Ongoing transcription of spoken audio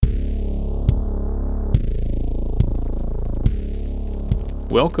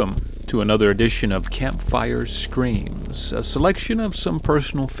Welcome to another edition of Campfire Screams, a selection of some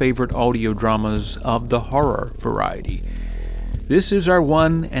personal favorite audio dramas of the horror variety. This is our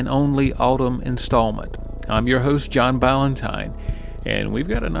one and only autumn installment. I'm your host, John Ballantyne, and we've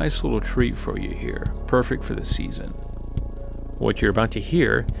got a nice little treat for you here, perfect for the season. What you're about to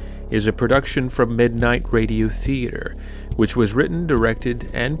hear is a production from Midnight Radio Theater, which was written, directed,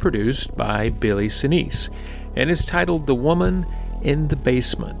 and produced by Billy Sinise, and is titled The Woman in the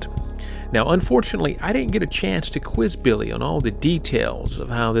Basement. Now, unfortunately, I didn't get a chance to quiz Billy on all the details of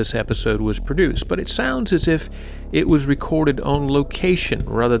how this episode was produced, but it sounds as if it was recorded on location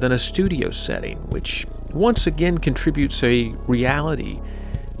rather than a studio setting, which once again contributes a reality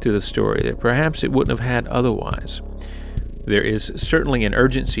to the story that perhaps it wouldn't have had otherwise. There is certainly an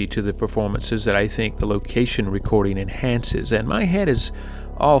urgency to the performances that I think the location recording enhances, and my head is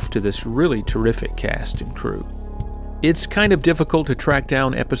off to this really terrific cast and crew. It's kind of difficult to track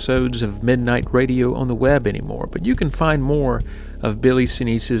down episodes of Midnight Radio on the web anymore, but you can find more of Billy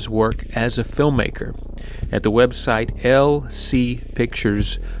Sinise's work as a filmmaker at the website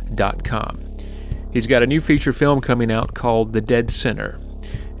lcpictures.com. He's got a new feature film coming out called The Dead Center,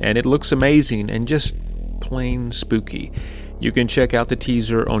 and it looks amazing and just plain spooky. You can check out the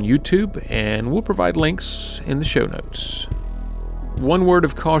teaser on YouTube, and we'll provide links in the show notes. One word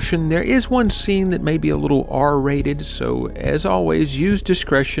of caution, there is one scene that may be a little R-rated, so as always, use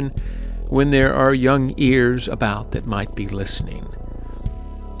discretion when there are young ears about that might be listening.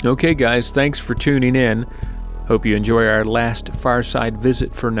 Okay guys, thanks for tuning in. Hope you enjoy our last fireside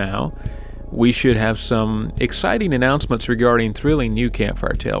visit for now. We should have some exciting announcements regarding thrilling new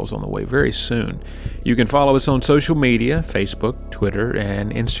Campfire Tales on the way very soon. You can follow us on social media, Facebook, Twitter,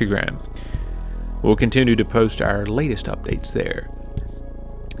 and Instagram. We'll continue to post our latest updates there.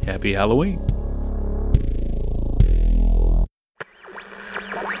 Happy Halloween.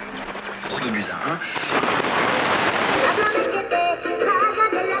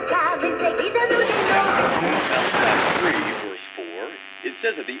 It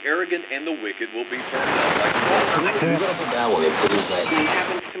says that the arrogant and the wicked will be burned up like smoke. It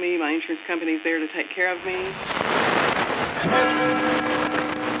happens to me, my insurance company's there to take care of me.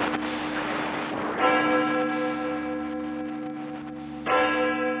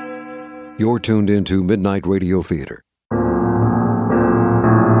 You're tuned into Midnight Radio Theater.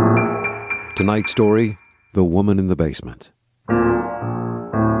 Tonight's story, The Woman in the Basement.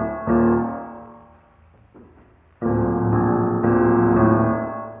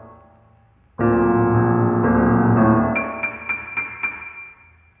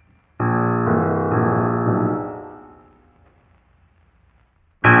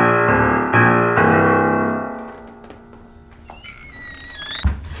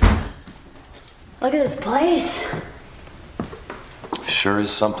 Look at this place. Sure is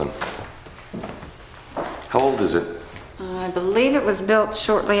something. How old is it? I believe it was built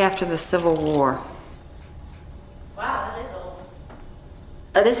shortly after the Civil War. Wow, that is old.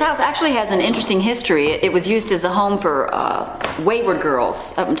 This house actually has an interesting history. It was used as a home for wayward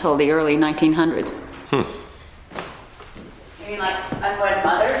girls up until the early 1900s. You mean like unwed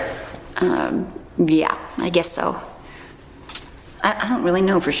mothers? Yeah, I guess so. I don't really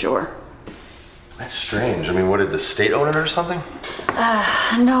know for sure. That's strange. I mean, what, did the state own it or something?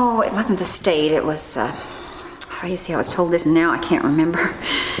 No, it wasn't the state. It was, you see, I was told this now, I can't remember.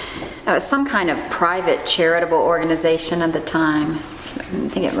 It was some kind of private charitable organization at the time. I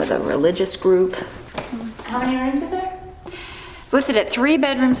think it was a religious group. How many rooms are there? It's listed at 3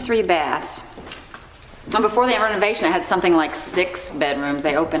 bedrooms, 3 baths. Well, before the renovation, it had something like 6 bedrooms.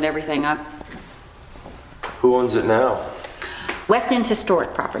 They opened everything up. Who owns it now? West End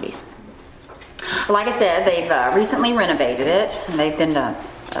Historic Properties. Like I said, they've recently renovated it, and they've been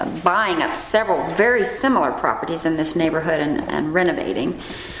buying up several very similar properties in this neighborhood and renovating.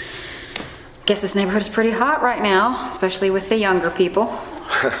 Guess this neighborhood is pretty hot right now, especially with the younger people.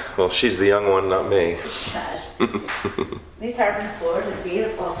 Well, she's the young one, not me. Shush. These hardwood floors are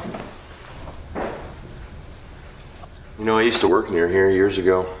beautiful. You know, I used to work near here years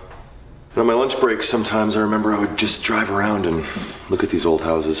ago. And on my lunch breaks, sometimes I remember I would just drive around and look at these old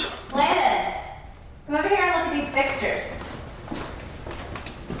houses. Landon, come over here and look at these fixtures.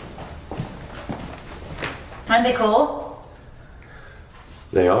 Aren't they cool?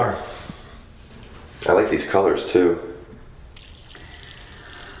 They are. I like these colors, too.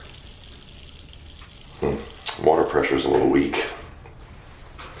 Water pressure's a little weak.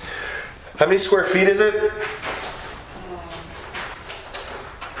 How many square feet is it?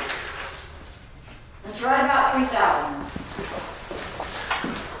 It's right about 3,000.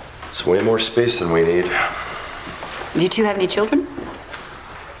 It's way more space than we need. Do you two have any children?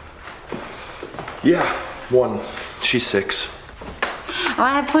 Yeah, one. She's 6. Well,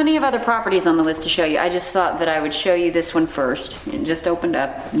 I have plenty of other properties on the list to show you. I just thought that I would show you this one first. It just opened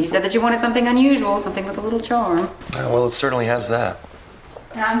up. You said that you wanted something unusual, something with a little charm. Well, it certainly has that.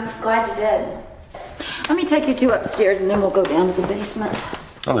 I'm glad you did. Let me take you 2 upstairs and then we'll go down to the basement.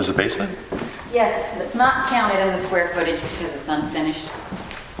 Oh, there's a basement? Yes, it's not counted in the square footage because it's unfinished.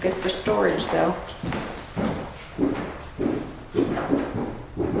 Good for storage, though.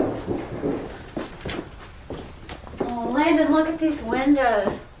 Oh, Landon, look at these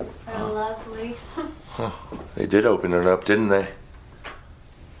windows. They're lovely. Huh. They did open it up, didn't they?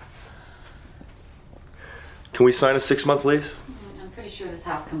 Can we sign a 6-month lease? I'm pretty sure this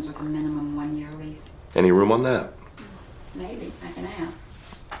house comes with a minimum 1-year lease. Any room on that? Maybe. I can ask.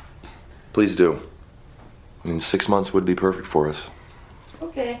 Please do. 6 months would be perfect for us.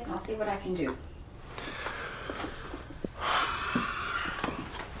 Okay, I'll see what I can do.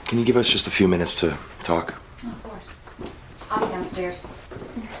 Can you give us just a few minutes to talk? Oh, of course. I'll be downstairs.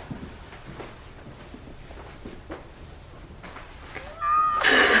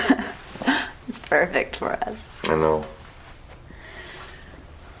 It's perfect for us. I know.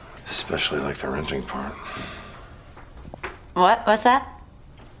 Especially like the renting part. What? What's that?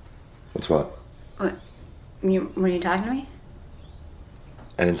 What's what? What? Were you talking to me?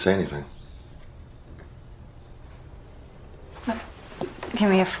 I didn't say anything. What? Can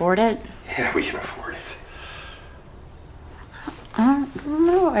we afford it? Yeah, we can afford it. I don't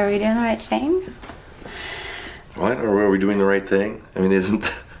know. Are we doing the right thing? What? Are we doing the right thing? I mean, isn't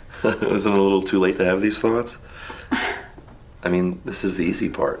it a little too late to have these thoughts? I mean, this is the easy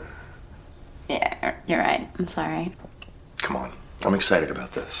part. Yeah, you're right. I'm sorry. Come on. I'm excited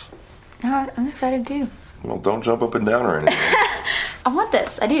about this. No, I'm excited too. Well, don't jump up and down or anything. I want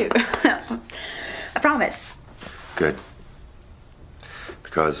this. I do. I promise. Good.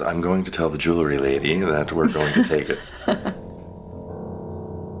 Because I'm going to tell the jewelry lady that we're going to take it.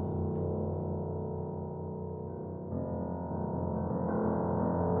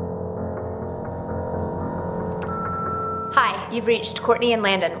 Hi, you've reached Courtney and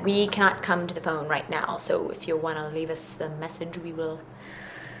Landon. We cannot come to the phone right now, so if you want to leave us a message, we will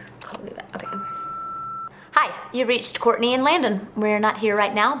call you back. Okay. Hi, you've reached Courtney and Landon. We're not here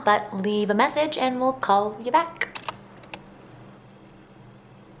right now, but leave a message and we'll call you back.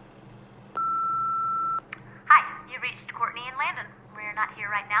 Hi, you've reached Courtney and Landon. We're not here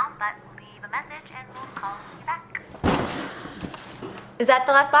right now, but leave a message and we'll call you back. Is that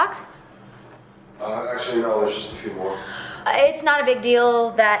the last box? Actually, no, there's just a few more. It's not a big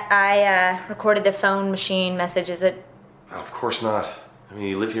deal that I recorded the phone machine message, is it? Of course not. I mean,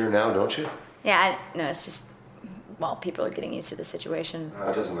 you live here now, don't you? Yeah, no, it's just, well, people are getting used to the situation.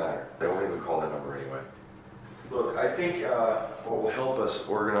 It doesn't matter. They won't even call that number anyway. Look, I think what will help us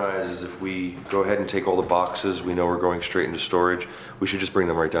organize is if we go ahead and take all the boxes we know are going straight into storage. We should just bring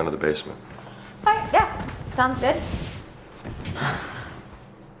them right down to the basement. All right, yeah, sounds good.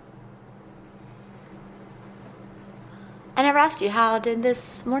 I never asked you, how did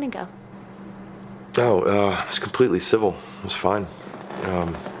this morning go? Oh, it's completely civil. It was fine.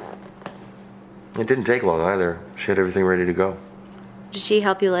 It didn't take long either. She had everything ready to go. Did she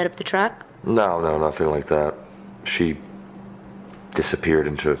help you light up the truck? No, nothing like that. She disappeared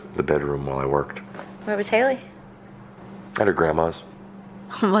into the bedroom while I worked. Where was Haley? At her grandma's.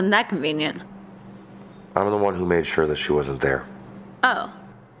 Wasn't that convenient? I'm the one who made sure that she wasn't there. Oh.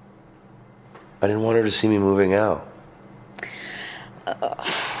 I didn't want her to see me moving out.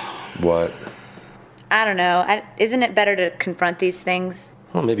 What? I don't know. Isn't it better to confront these things?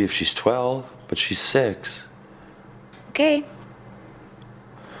 Well, maybe if she's 12, but she's 6. Okay.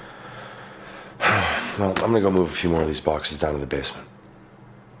 Well, I'm gonna go move a few more of these boxes down to the basement.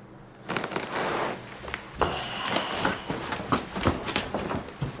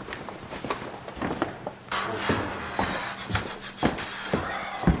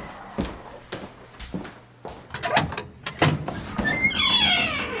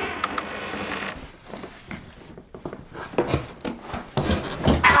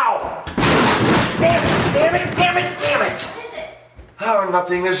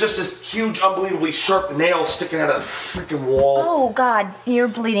 Nothing. There's just this huge, unbelievably sharp nail sticking out of the freaking wall. Oh, God. You're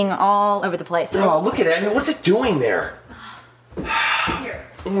bleeding all over the place. Oh, look at it. I mean, what's it doing there? Here.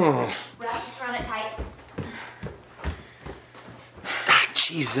 Wrap this around it tight.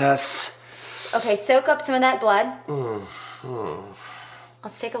 Jesus. Okay, soak up some of that blood.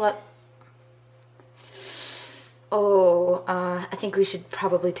 Let's take a look. Oh, I think we should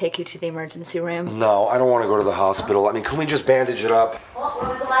probably take you to the emergency room. No, I don't want to go to the hospital. I mean, can we just bandage it up? Well,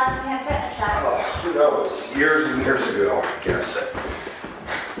 when was the last time you had a tetanus shot? Oh, who knows? Years and years ago, I guess.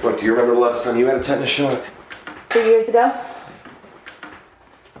 What, do you remember the last time you had a tetanus shot? 2 years ago.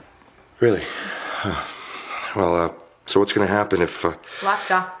 Really? Well, so what's gonna happen if,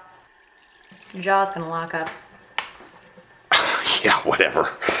 Lockjaw. Your jaw's gonna lock up. Yeah,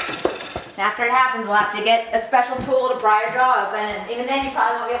 whatever. After it happens, we'll have to get a special tool to pry your jaw open, and even then you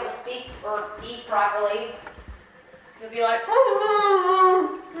probably won't be able to speak or eat properly. You'll be like,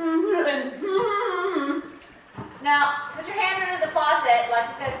 now, put your hand under the faucet like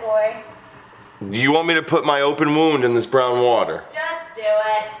a good boy. Do you want me to put my open wound in this brown water? Just do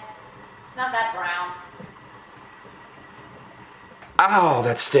it. It's not that brown. Ow,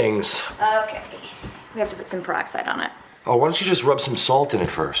 that stings. Okay. We have to put some peroxide on it. Oh, why don't you just rub some salt in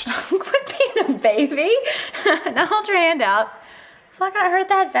it first? Quit being a baby. Now hold your hand out. It's not gonna hurt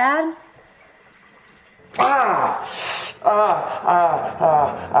that bad. Ah! Ow.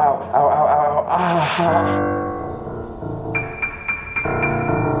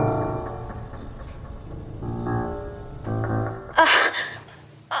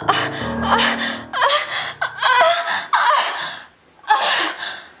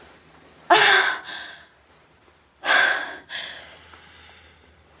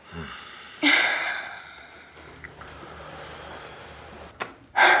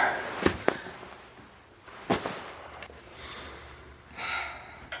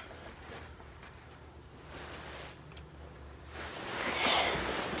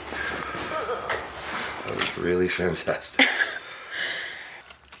 That was really fantastic.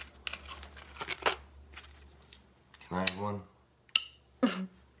 Can I have one?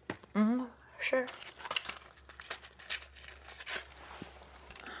 Sure.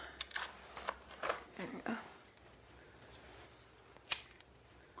 There you go.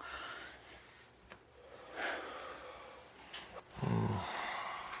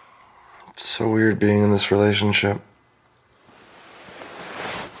 It's so weird being in this relationship.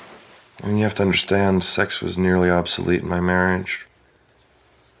 I mean, you have to understand, sex was nearly obsolete in my marriage.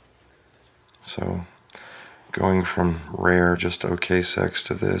 So, going from rare, just okay sex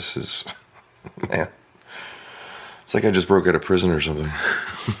to this is, man, it's like I just broke out of prison or something.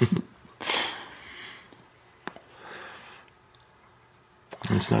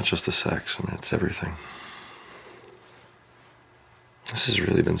 And it's not just the sex, I mean, it's everything. This has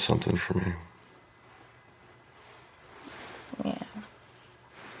really been something for me. Yeah.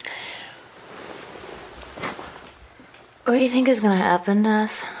 What do you think is gonna happen to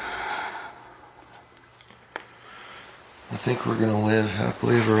us? I think we're gonna live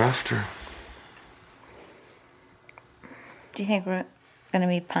happily ever after. Do you think we're gonna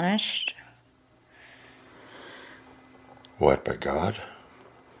be punished? What, by God?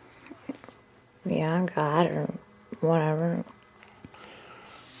 Yeah, God, or whatever.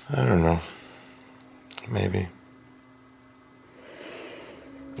 I don't know. Maybe.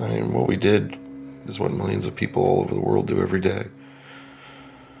 I mean, what we did is what millions of people all over the world do every day.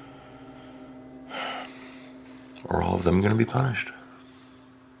 Are all of them going to be punished?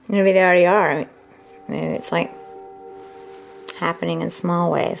 Maybe they already are. I mean, maybe it's like happening in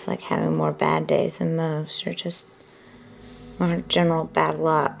small ways, like having more bad days than most, or just more general bad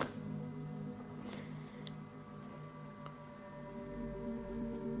luck.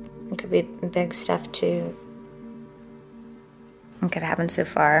 It could be big stuff too. It could happen so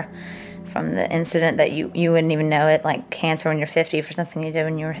far from the incident that you wouldn't even know it, like cancer when you're 50 for something you did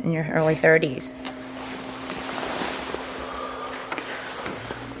when you were in your early 30s.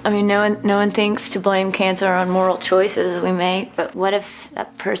 I mean, no one thinks to blame cancer on moral choices we make, but what if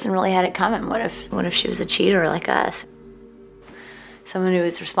that person really had it coming? What if she was a cheater like us? Someone who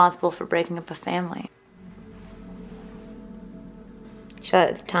was responsible for breaking up a family. She thought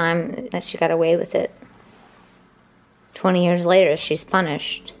at the time that she got away with it. 20 years later, she's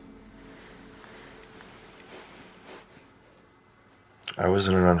punished. I was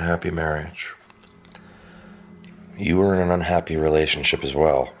in an unhappy marriage. You were in an unhappy relationship as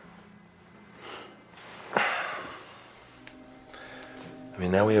well. I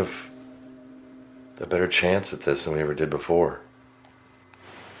mean, now we have a better chance at this than we ever did before.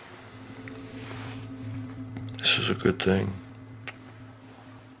 This is a good thing.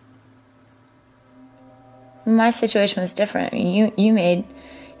 My situation was different. I mean,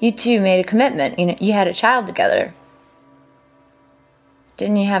 you two made a commitment. You know, you had a child together.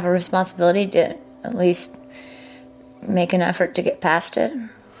 Didn't you have a responsibility to at least make an effort to get past it?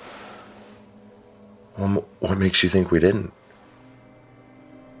 Well, what makes you think we didn't?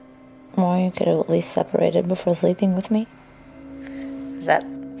 Well, you could have at least separated before sleeping with me. 'Cause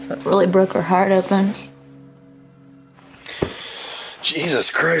that's what really broke her heart open.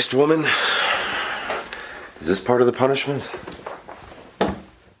 Jesus Christ, woman. Is this part of the punishment?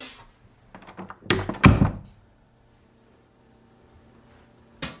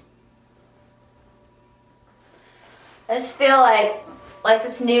 just feel like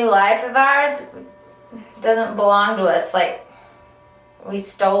this new life of ours doesn't belong to us. Like we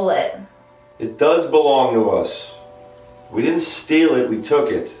stole it. It does belong to us. We didn't steal it, we took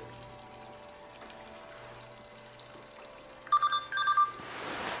it.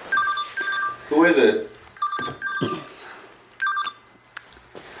 Who is it?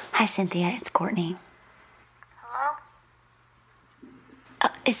 Hi, Cynthia. It's Courtney. Hello?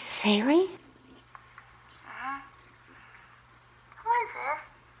 Is this Haley? Who is this?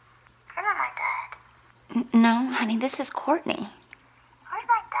 You're not my dad. No, honey, this is Courtney. Where's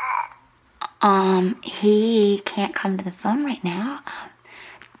my dad? He can't come to the phone right now.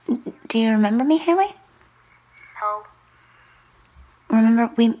 Do you remember me, Haley? No. Remember,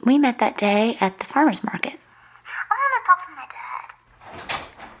 we met that day at the farmer's market. I want to talk to my dad.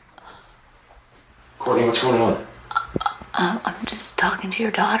 Courtney, what's going on? I'm just talking to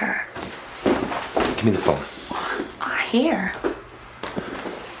your daughter. Give me the phone. Here.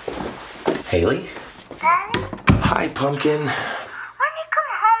 Haley? Daddy? Hi, Pumpkin. When you come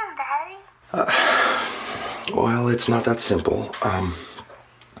home, Daddy? Well, it's not that simple.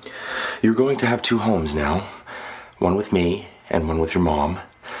 You're going to have 2 homes now. One with me and one with your mom.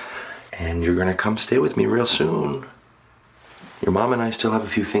 And you're gonna come stay with me real soon. Your mom and I still have a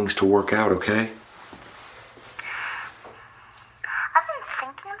few things to work out, okay? I've been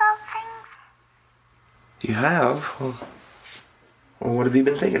thinking about things. You have? Well, what have you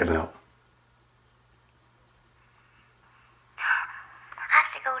been thinking about? I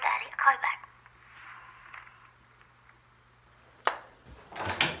have to go, Daddy. I'll call you back.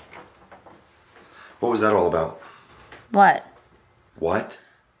 What was that all about? What? What?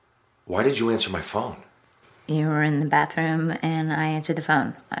 Why did you answer my phone? You were in the bathroom and I answered the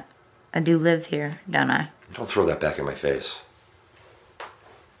phone. I do live here, don't I? Don't throw that back in my face.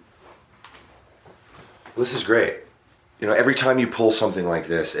 This is great. You know, every time you pull something like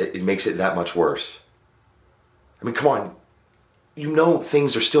this, it makes it that much worse. I mean, come on. You know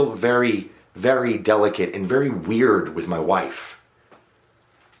things are still very, very delicate and very weird with my wife.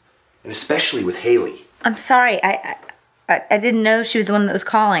 And especially with Haley. I'm sorry. I didn't know she was the one that was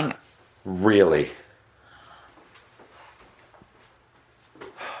calling. Really?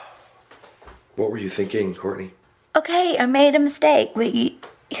 What were you thinking, Courtney? Okay, I made a mistake, but you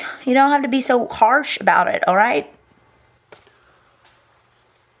don't have to be so harsh about it, all right?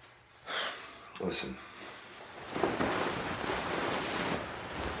 Listen.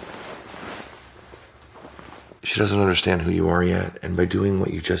 She doesn't understand who you are yet, and by doing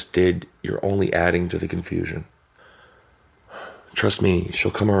what you just did, you're only adding to the confusion. Trust me,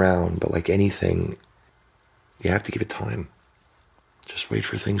 she'll come around, but like anything, you have to give it time. Just wait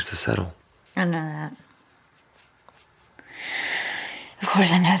for things to settle. I know that. Of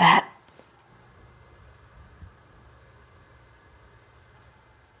course I know that.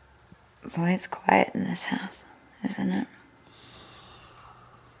 Boy, it's quiet in this house, isn't it?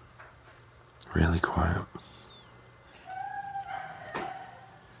 Really quiet.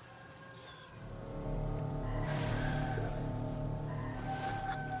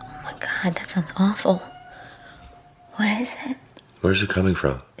 Oh my God, that sounds awful. What is it? Where's it coming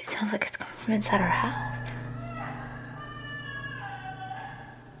from? It sounds like it's coming from inside our house.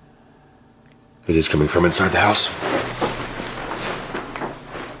 It is coming from inside the house.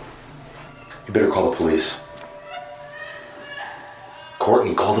 You better call the police.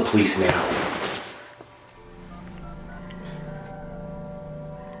 Courtney, call the police now.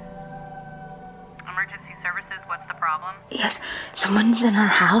 Emergency services, what's the problem? Yes, someone's in our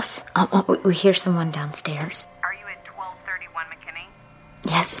house. We hear someone downstairs. Are you at 1231 McKinney?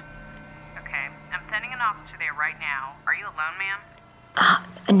 Yes. Okay, I'm sending an officer there right now. Are you alone, ma'am?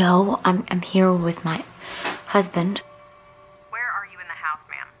 No, I'm here with my husband. Where are you in the house,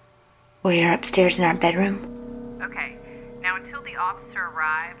 ma'am? We're upstairs in our bedroom. Okay, now until the officer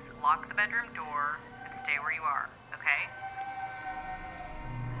arrives, lock the bedroom door and stay where you are, okay?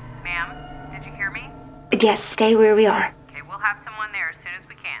 Ma'am, did you hear me? Yes, stay where we are. Okay, we'll have someone there as soon as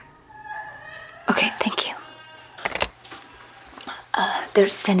we can. Okay, thank you. They're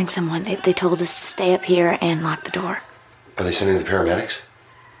sending someone. They told us to stay up here and lock the door. Are they sending the paramedics?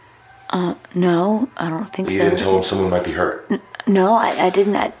 No, I don't think You so. didn't tell them someone might be hurt? No, I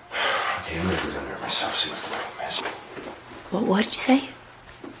didn't. Okay, I'm gonna go down there myself, see what the problem is. What did you say?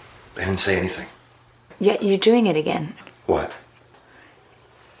 I didn't say anything. Yeah, you're doing it again. What?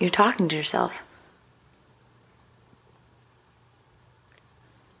 You're talking to yourself.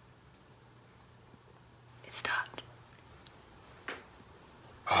 It stopped.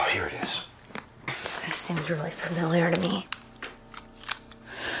 Oh, here it is. This seems really familiar to me.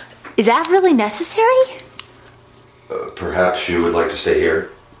 Is that really necessary? perhaps you would like to stay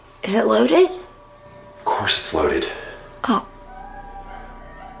here? Is it loaded? Of course it's loaded. Oh.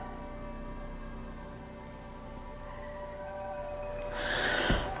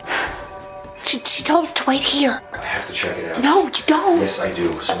 She told us to wait here. I have to check it out. No, you don't. Yes, I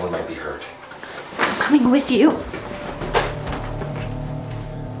do. Someone might be hurt. I'm coming with you.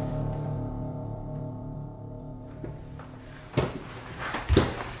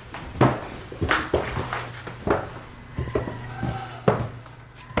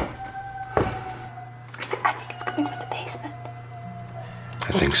 I think it's coming from the basement.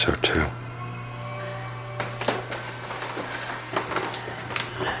 I think so too.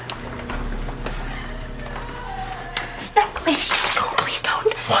 Please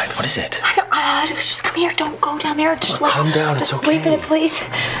don't. What is it? Just come here. Don't go down there. Just calm down. It's okay. Wait for the police.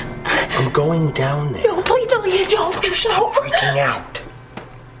 I'm going down there. No, please don't. Don't. Just stop freaking out.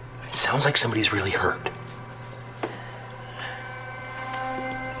 It sounds like somebody's really hurt.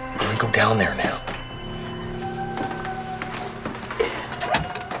 I'm gonna go down there now.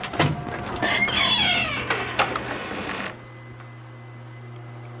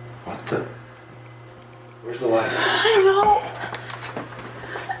 What the? Where's the light? I don't know.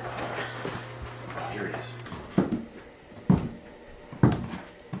 Oh, here it is.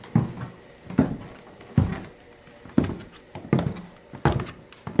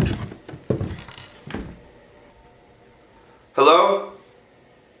 Hello?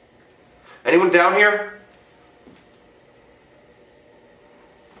 Anyone down here?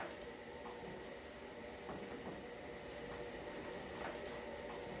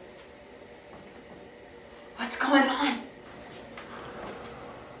 What's going on?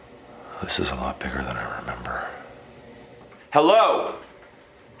 This is a lot bigger than I remember. Hello?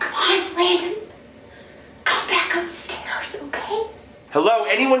 Come on, Landon. Come back upstairs, okay? Hello?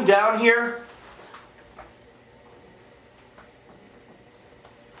 Anyone down here?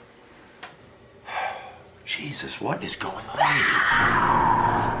 Jesus, what is going on here?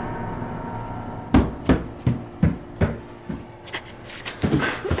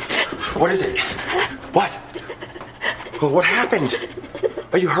 What is it? What? Well, what happened?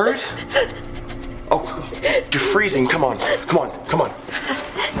 Are you hurt? Oh, you're freezing. Come on. Come on. Come on.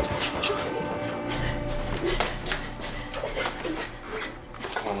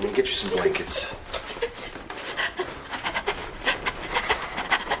 Come on, let me get you some blankets.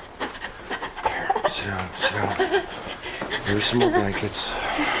 Here, sit down, sit down. Here's some more blankets.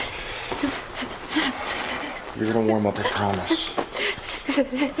 You're gonna warm up, I promise.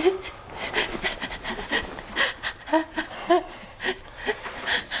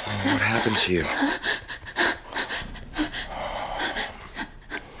 What happened to you?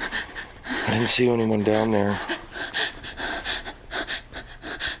 I didn't see anyone down there.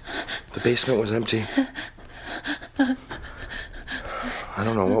 The basement was empty. I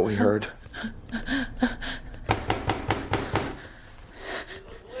don't know what we heard.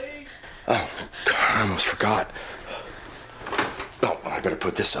 Oh, God, I almost forgot. Oh, I better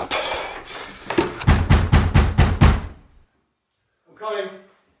put this up. I'm coming.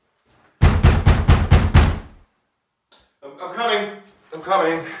 I'm coming. I'm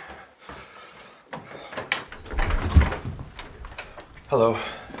coming. Hello.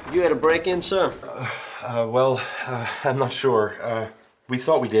 You had a break-in, sir? I'm not sure. We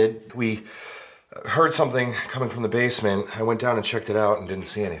thought we did. We heard something coming from the basement. I went down and checked it out and didn't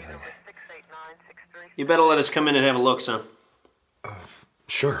see anything. You better let us come in and have a look, son.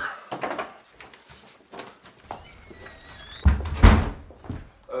 Sure.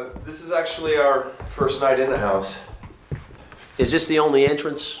 This is actually our first night in the house. Is this the only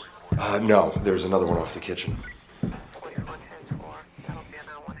entrance? No, there's another one off the kitchen.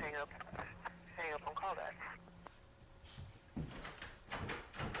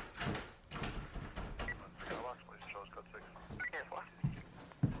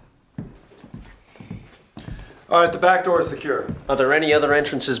 All right, the back door is secure. Are there any other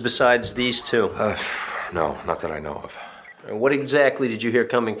entrances besides these two? No, not that I know of. And what exactly did you hear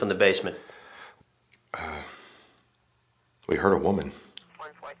coming from the basement? We heard a woman.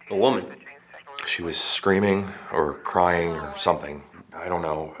 A woman? She was screaming or crying or something. I don't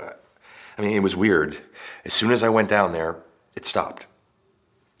know. I mean, it was weird. As soon as I went down there, it stopped.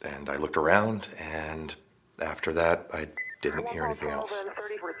 And I looked around, and after that, I didn't hear anything else.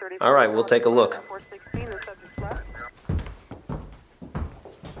 All right, we'll take a look.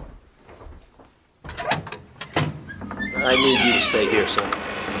 I need you to stay here, son.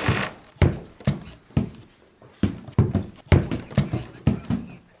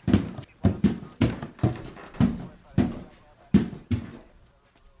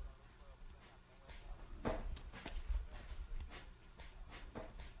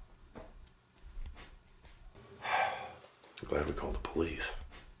 call the police.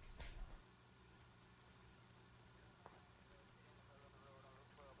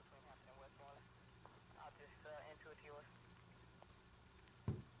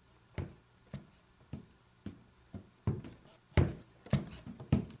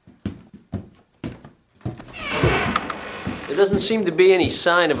 There doesn't seem to be any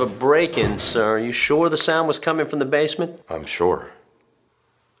sign of a break-in, sir. Are you sure the sound was coming from the basement? I'm sure.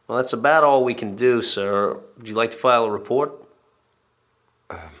 Well, that's about all we can do, sir. Would you like to file a report?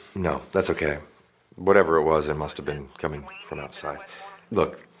 No, that's okay. Whatever it was, it must have been coming from outside.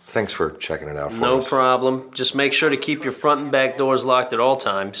 Look, thanks for checking it out for us. No problem. Just make sure to keep your front and back doors locked at all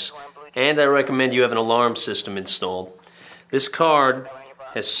times. And I recommend you have an alarm system installed. This card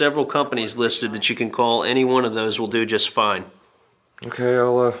has several companies listed that you can call. Any one of those will do just fine. Okay,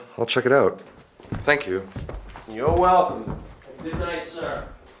 I'll check it out. Thank you. You're welcome. Good night, sir.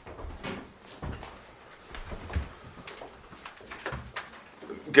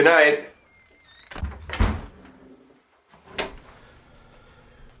 Good night.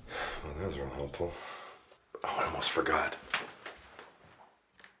 Well, that was real helpful. Oh, I almost forgot.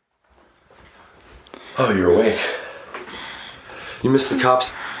 Oh, you're awake. You missed the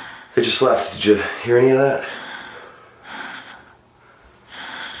cops. They just left. Did you hear any of that?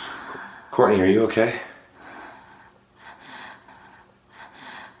 Courtney, are you okay?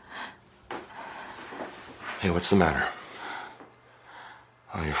 Hey, what's the matter?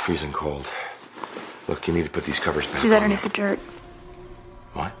 Oh, you're freezing cold. Look, you need to put these covers back on. She's underneath the dirt.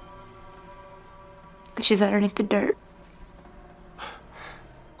 What? She's underneath the dirt.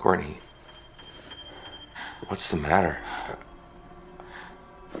 Courtney, what's the matter?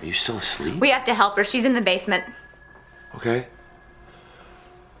 Are you still asleep? We have to help her. She's in the basement. Okay.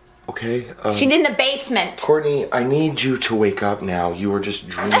 Okay. She's in the basement. Courtney, I need you to wake up now. You were just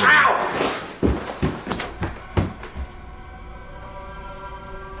dreaming. Ow!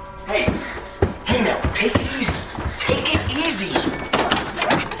 Hey now, take it easy. Take it easy.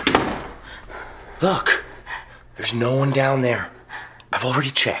 Look, there's no one down there. I've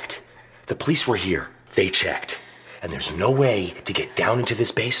already checked. The police were here. They checked. And there's no way to get down into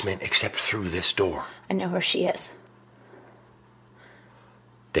this basement except through this door. I know where she is.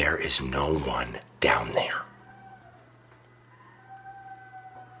 There is no one down there.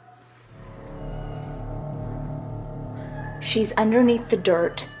 She's underneath the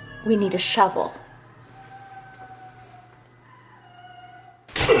dirt. We need a shovel.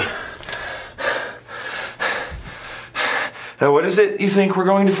 Now, what is it you think we're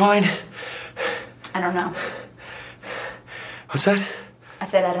going to find? I don't know. What's that? I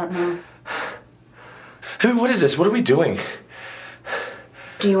said I don't know. I mean, what is this? What are we doing?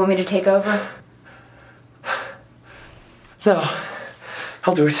 Do you want me to take over? No,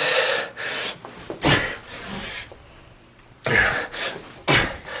 I'll do it.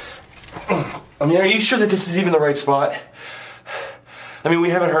 I mean, are you sure that this is even the right spot? I mean, we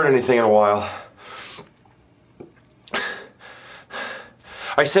haven't heard anything in a while.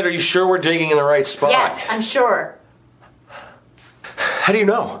 I said, are you sure we're digging in the right spot? Yes, I'm sure. How do you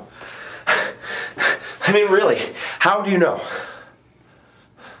know? I mean, really, how do you know?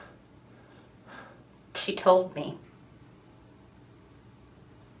 She told me.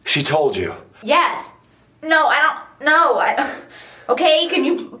 She told you? Yes. No, I don't know. Okay, can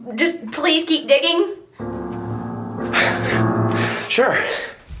you just please keep digging? Sure.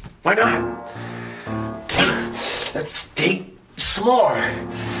 Why not? Let's dig some more.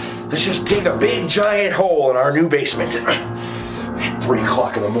 Let's just dig a big giant hole in our new basement at 3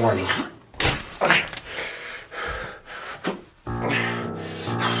 o'clock in the morning.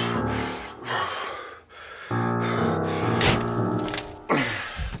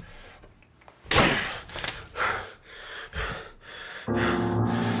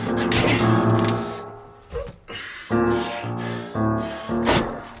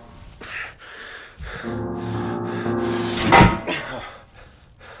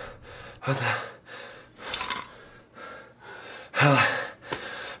 What the?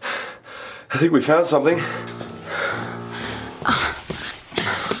 I think we found something. Oh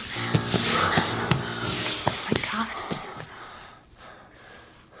my God.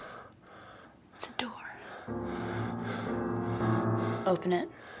 It's a door. Open it.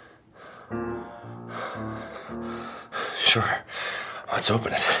 Sure. Let's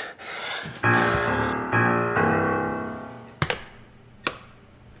open it.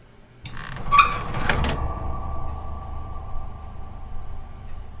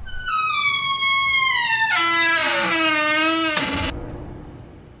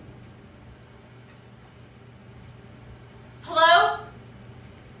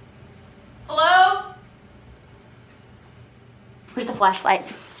 Where's the flashlight?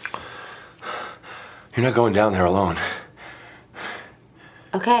 You're not going down there alone.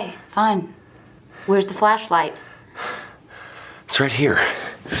 Okay, fine. Where's the flashlight? It's right here.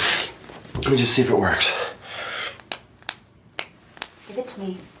 Let me just see if it works. Give it to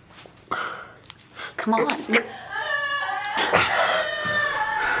me. Come on.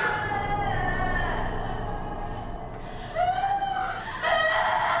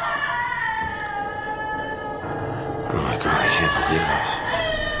 Oh my God, I can't believe this.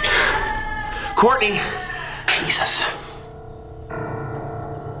 Courtney! Jesus.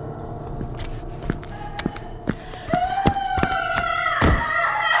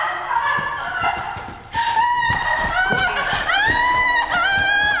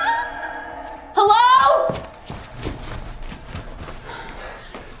 Hello?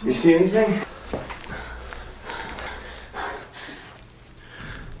 You see anything?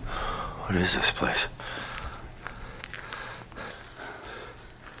 What is this place?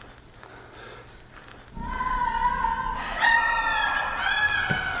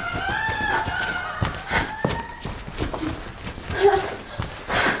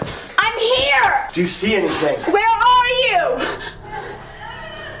 I'm here! Do you see anything? Where are you?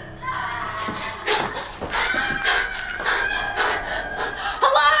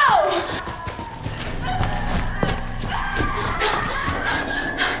 Hello?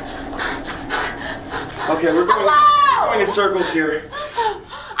 Okay, we're going in circles here.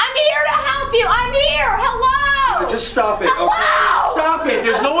 I'm here to help you. I'm here. Hello? Just stop it, Hello? okay? Stop it!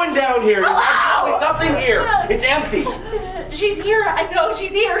 There's no one down here. There's absolutely nothing here. It's empty. She's here. I know she's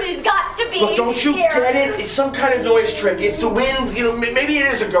here. She's got to be Look, don't you here. get it? It's some kind of noise trick. It's the wind. You know, maybe it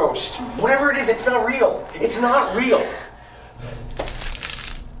is a ghost. Whatever it is, it's not real. It's not real.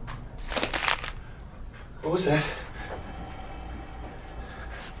 What was that?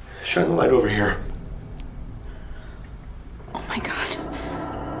 Shine the light over here. Oh my God.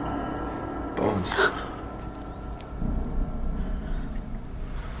 Bones.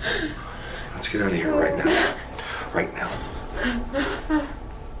 Let's get out of here right now. Right now.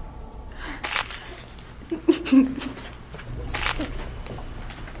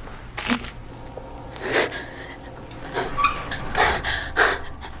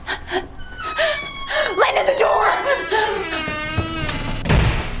 Land at the door.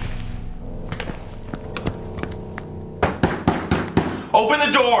 Open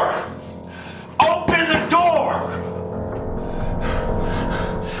the door! Open the door!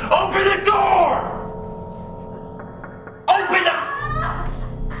 Open the door! Open the...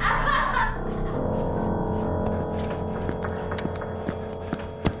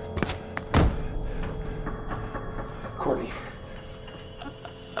 Courtney.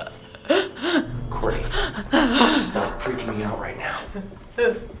 Courtney. Stop freaking me out right now.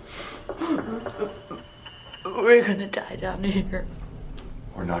 We're gonna die down here.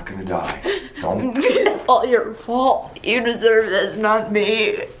 We're not gonna die. Don't. It's all your fault. You deserve this, not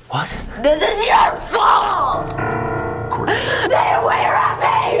me. What? This is your fault! Courtney. Stay away from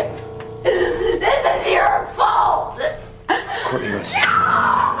me! This is your fault! Courtney, listen.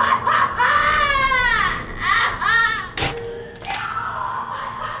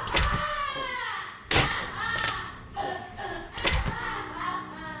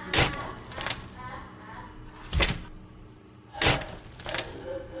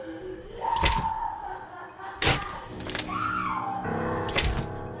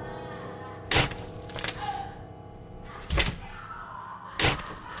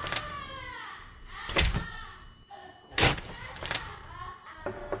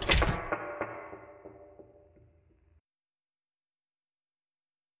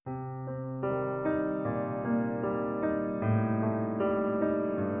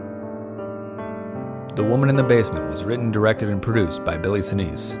 The Woman in the Basement was written, directed, and produced by Billy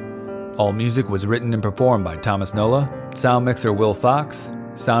Sinise. All music was written and performed by Thomas Nola, sound mixer Will Fox,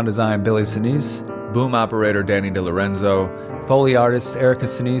 sound design Billy Sinise, boom operator Danny DiLorenzo, Foley artists Erica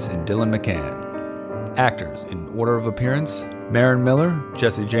Sinise and Dylan McCann. Actors in order of appearance: Marin Miller,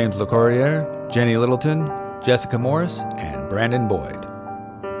 Jesse James LeCourrier, Jenny Littleton, Jessica Morris, and Brandon Boyd.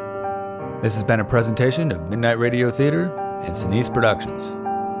 This has been a presentation of Midnight Radio Theater and Sinise Productions.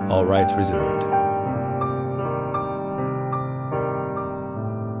 All rights reserved.